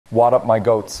What up, my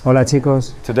goats? Hola,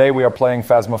 chicos. Today we are playing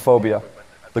Phasmophobia.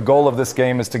 The goal of this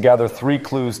game is to gather 3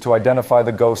 clues to identify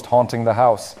the ghost haunting the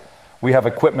house. We have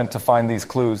equipment to find these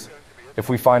clues. If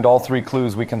we find all 3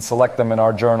 clues, we can select them in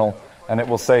our journal, and it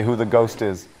will say who the ghost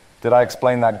is. Did I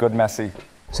explain that good, Messi?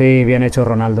 Sí, bien hecho,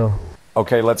 Ronaldo.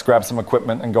 Okay, let's grab some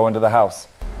equipment and go into the house.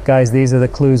 Guys, these are the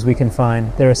clues we can find.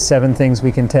 There are 7 things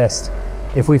we can test.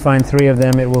 If we find 3 of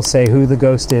them, it will say who the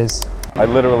ghost is. I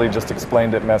literally just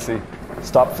explained it, Messi.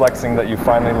 Stop flexing that you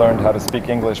finally learned how to speak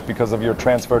English because of your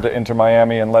transfer to Inter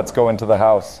Miami, and let's go into the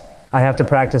house. I have to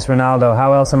practice, Ronaldo.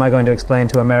 How else am I going to explain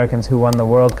to Americans who won the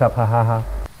World Cup? Ha ha ha.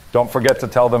 Don't forget to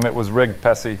tell them it was rigged,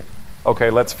 Pessi.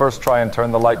 Okay, let's first try and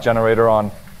turn the light generator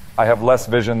on. I have less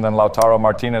vision than Lautaro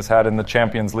Martinez had in the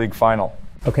Champions League final.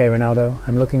 Okay, Ronaldo,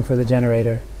 I'm looking for the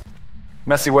generator.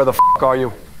 Messi, where the f*** are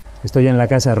you? Estoy en la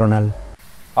casa, Ronald.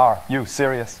 Are you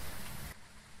serious?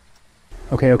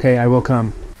 Okay, I will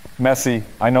come. Messi,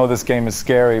 I know this game is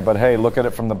scary, but hey, look at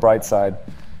it from the bright side.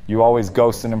 You always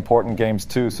ghost in important games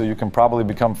too, so you can probably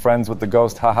become friends with the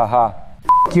ghost, ha ha ha.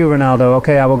 F*** you, Ronaldo.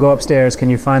 Okay, I will go upstairs. Can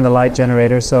you find the light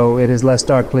generator so it is less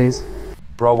dark, please?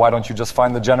 Bro, why don't you just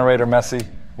find the generator, Messi?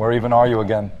 Where even are you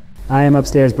again? I am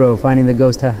upstairs, bro, finding the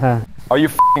ghost, ha ha. Are you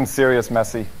f***ing serious,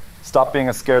 Messi? Stop being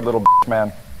a scared little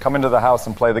man. Come into the house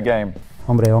and play the game.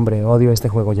 Hombre, odio este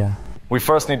juego ya. We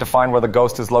first need to find where the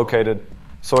ghost is located.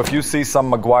 So if you see some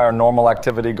Maguire normal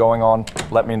activity going on,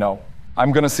 let me know.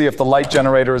 I'm gonna see if the light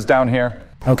generator is down here.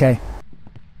 Okay.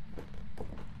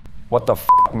 What the f***,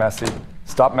 Messi?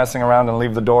 Stop messing around and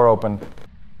leave the door open.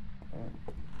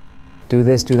 Do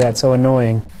this, do that, so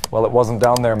annoying. Well, it wasn't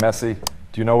down there, Messi.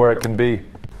 Do you know where it can be?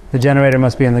 The generator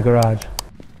must be in the garage.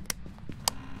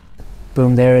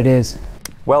 Boom, there it is.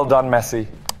 Well done, Messi.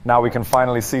 Now we can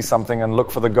finally see something and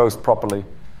look for the ghost properly.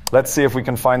 Let's see if we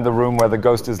can find the room where the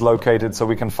ghost is located so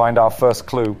we can find our first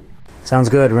clue. Sounds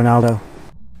good, Ronaldo.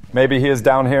 Maybe he is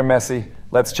down here, Messi.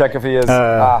 Let's check if he is.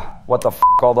 What the f***,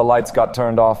 all the lights got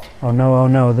turned off. Oh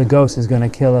no, the ghost is gonna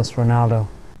kill us, Ronaldo.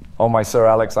 Oh my Sir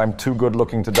Alex, I'm too good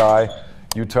looking to die.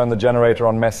 You turn the generator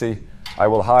on, Messi. I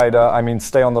will hide,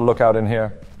 stay on the lookout in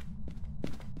here.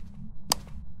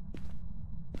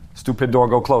 Stupid door,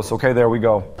 go close. Okay, there we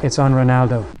go. It's on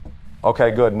Ronaldo.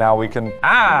 Okay, good, now we can...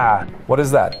 What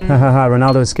is that? Ha ha ha,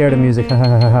 Ronaldo is scared of music, ha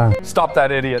ha ha ha. Stop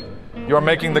that idiot. You're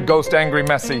making the ghost angry,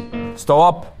 Messi.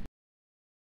 Stop.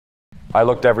 I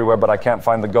looked everywhere, but I can't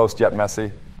find the ghost yet,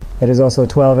 Messi. It is also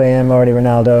 12 a.m. already,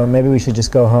 Ronaldo. Maybe we should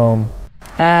just go home.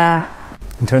 And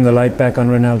turn the light back on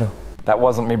Ronaldo. That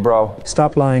wasn't me, bro.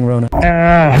 Stop lying, Rona.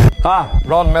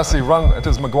 Run, Messi, run. It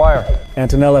is Maguire.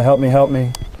 Antonella, help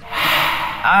me.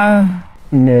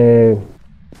 No.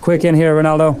 Quick in here,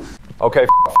 Ronaldo. Okay,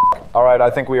 all right, I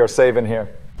think we are safe in here.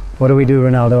 What do we do,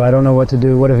 Ronaldo? I don't know what to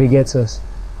do. What if he gets us?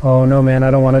 Oh no, man,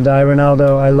 I don't want to die,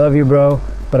 Ronaldo. I love you, bro,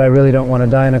 but I really don't want to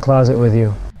die in a closet with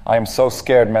you. I am so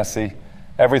scared, Messi.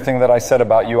 Everything that I said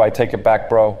about you, I take it back,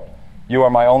 bro. You are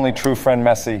my only true friend,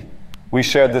 Messi. We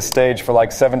shared this stage for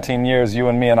like 17 years, you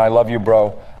and me, and I love you,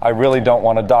 bro. I really don't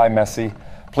want to die, Messi.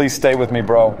 Please stay with me,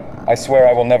 bro. I swear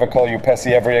I will never call you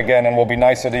Pessi ever again and will be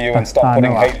nicer to you and stop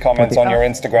putting hate comments on your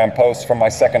Instagram posts from my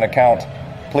second account.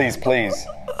 Please, please.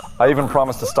 I even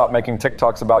promise to stop making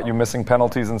TikToks about you missing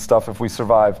penalties and stuff if we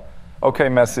survive. Okay,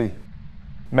 Messi.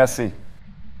 Messi.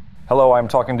 Hello, I'm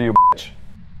talking to you, bitch.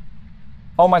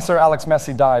 Oh, my Sir Alex,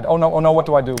 Messi died. Oh no, what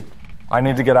do I do? I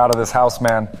need to get out of this house,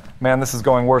 man. Man, this is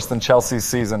going worse than Chelsea's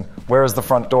season. Where is the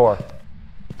front door?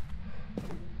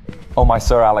 Oh my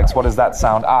Sir Alex, what is that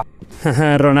sound?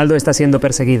 Ronaldo está siendo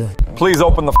perseguido. Please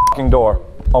open the fucking door.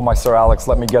 Oh my Sir Alex,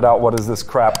 let me get out. What is this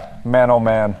crap? Man, oh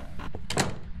man.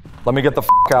 Let me get the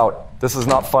fuck out. This is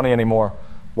not funny anymore.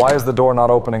 Why is the door not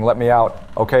opening? Let me out.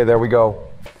 Okay, there we go.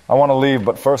 I want to leave,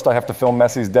 but first I have to film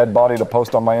Messi's dead body to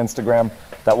post on my Instagram.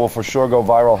 That will for sure go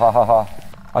viral, ha ha ha.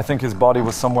 I think his body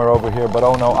was somewhere over here, but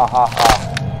oh no, ah ha ha.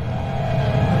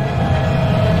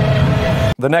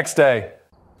 The next day.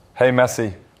 Hey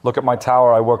Messi. Look at my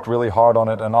tower, I worked really hard on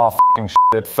it and f***ing shit,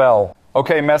 it fell.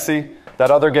 Okay, Messi,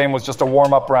 that other game was just a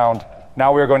warm-up round.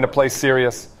 Now we are going to play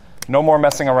serious. No more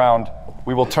messing around.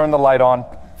 We will turn the light on,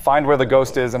 find where the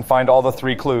ghost is, and find all the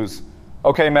 3 clues.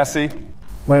 Okay, Messi?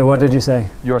 Wait, what did you say?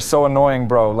 You're so annoying,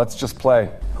 bro. Let's just play.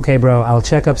 Okay, bro, I'll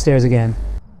check upstairs again.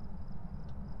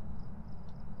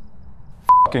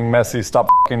 F***ing Messi, stop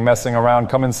f***ing messing around.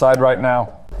 Come inside right now.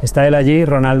 ¿Está él allí,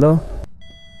 Ronaldo?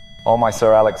 Oh my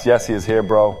Sir Alex, yes he is here,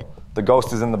 bro. The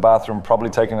ghost is in the bathroom,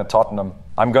 probably taking a Tottenham.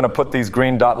 I'm gonna put these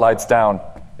green dot lights down.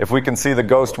 If we can see the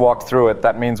ghost walk through it,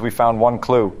 that means we found 1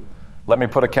 clue. Let me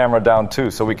put a camera down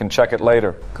too, so we can check it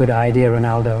later. Good idea,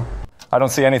 Ronaldo. I don't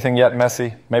see anything yet,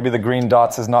 Messi. Maybe the green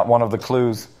dots is not one of the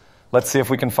clues. Let's see if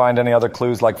we can find any other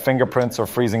clues like fingerprints or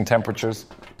freezing temperatures.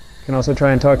 You can also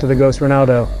try and talk to the ghost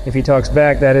Ronaldo. If he talks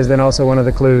back, that is then also one of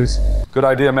the clues. Good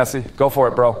idea, Messi. Go for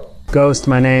it, bro. Ghost,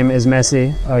 my name is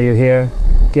Messi. Are you here?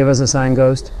 Give us a sign,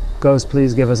 Ghost. Ghost,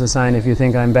 please give us a sign if you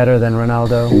think I'm better than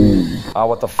Ronaldo.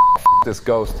 What the this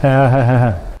ghost.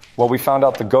 Well, we found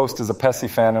out the ghost is a Messi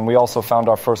fan, and we also found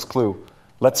our first clue.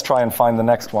 Let's try and find the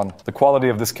next one. The quality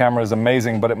of this camera is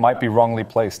amazing, but it might be wrongly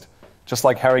placed. Just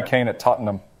like Harry Kane at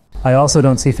Tottenham. I also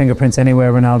don't see fingerprints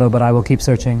anywhere, Ronaldo, but I will keep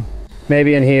searching.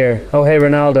 Maybe in here. Oh, hey,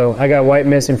 Ronaldo, I got white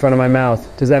mist in front of my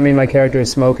mouth. Does that mean my character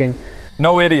is smoking?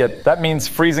 No, idiot. That means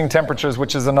freezing temperatures,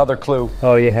 which is another clue.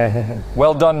 Oh, yeah.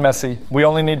 Well done, Messi. We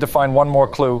only need to find one more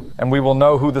clue, and we will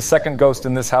know who the second ghost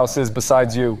in this house is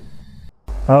besides you.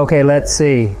 Okay, let's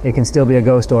see. It can still be a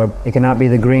ghost orb. It cannot be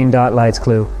the green dot lights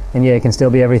clue. And yeah, it can still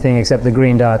be everything except the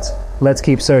green dots. Let's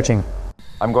keep searching.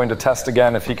 I'm going to test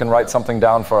again if he can write something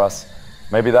down for us.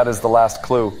 Maybe that is the last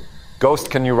clue. Ghost,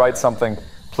 can you write something?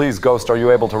 Please, Ghost, are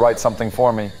you able to write something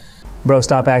for me? Bro,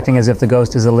 stop acting as if the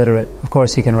ghost is illiterate. Of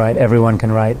course he can write. Everyone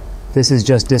can write. This is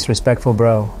just disrespectful,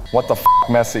 bro. What the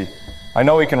Messi? I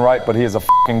know he can write, but he is a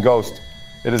ghost.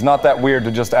 It is not that weird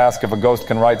to just ask if a ghost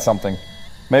can write something.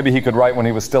 Maybe he could write when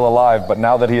he was still alive, but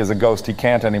now that he is a ghost, he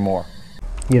can't anymore.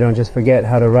 You don't just forget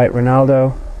how to write,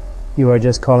 Ronaldo. You are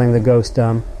just calling the ghost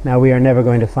dumb. Now we are never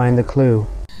going to find the clue.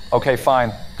 Okay,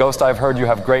 fine. Ghost, I've heard you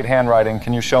have great handwriting.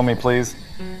 Can you show me, please?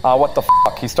 What the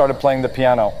He started playing the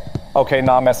piano. Okay,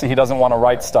 nah, Messi, he doesn't want to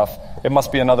write stuff. It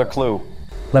must be another clue.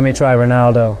 Let me try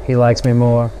Ronaldo. He likes me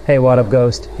more. Hey, what up,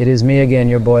 Ghost? It is me again,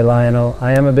 your boy Lionel.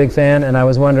 I am a big fan, and I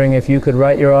was wondering if you could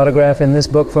write your autograph in this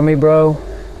book for me, bro?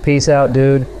 Peace out,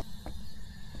 dude.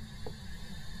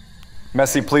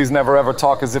 Messi, please never ever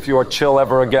talk as if you are chill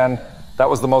ever again. That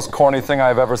was the most corny thing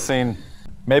I've ever seen.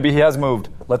 Maybe he has moved.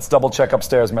 Let's double check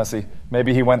upstairs, Messi.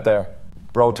 Maybe he went there.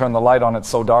 Bro, turn the light on. It's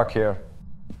so dark here.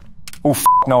 Ooh,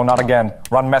 no, not again.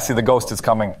 Run, Messi, the ghost is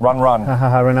coming. Run, run.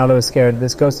 Hahaha, Ronaldo is scared.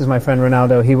 This ghost is my friend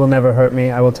Ronaldo. He will never hurt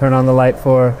me. I will turn on the light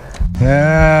for...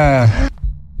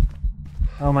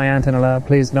 Oh, my Antonella,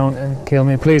 please don't kill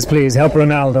me. Please, please, help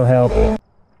Ronaldo, help.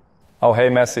 Oh, hey,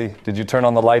 Messi. Did you turn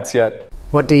on the lights yet?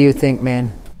 What do you think,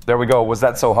 man? There we go. Was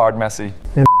that so hard, Messi?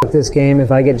 Man, this game.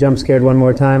 If I get jump scared one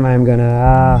more time, I'm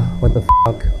gonna... what the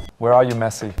fuck? Where are you,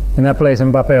 Messi? In that place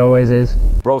Mbappe always is.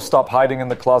 Bro, stop hiding in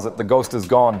the closet. The ghost is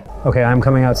gone. Okay, I'm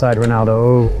coming outside,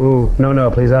 Ronaldo. Ooh.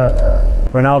 No, please.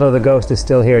 Ronaldo, the ghost is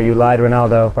still here. You lied,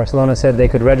 Ronaldo. Barcelona said they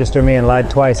could register me and lied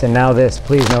twice, and now this.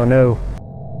 Please, no.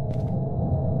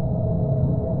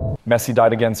 Messi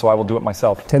died again, so I will do it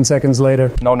myself. 10 seconds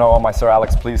later. No, oh my Sir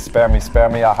Alex, please spare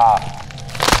me, aha.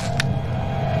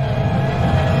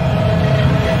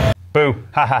 Boo.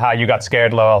 Ha ha ha, you got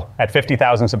scared, lol. At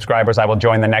 50,000 subscribers, I will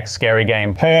join the next scary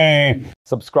game. Hey!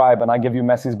 Subscribe and I give you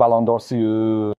Messi's Ballon d'Or. See you.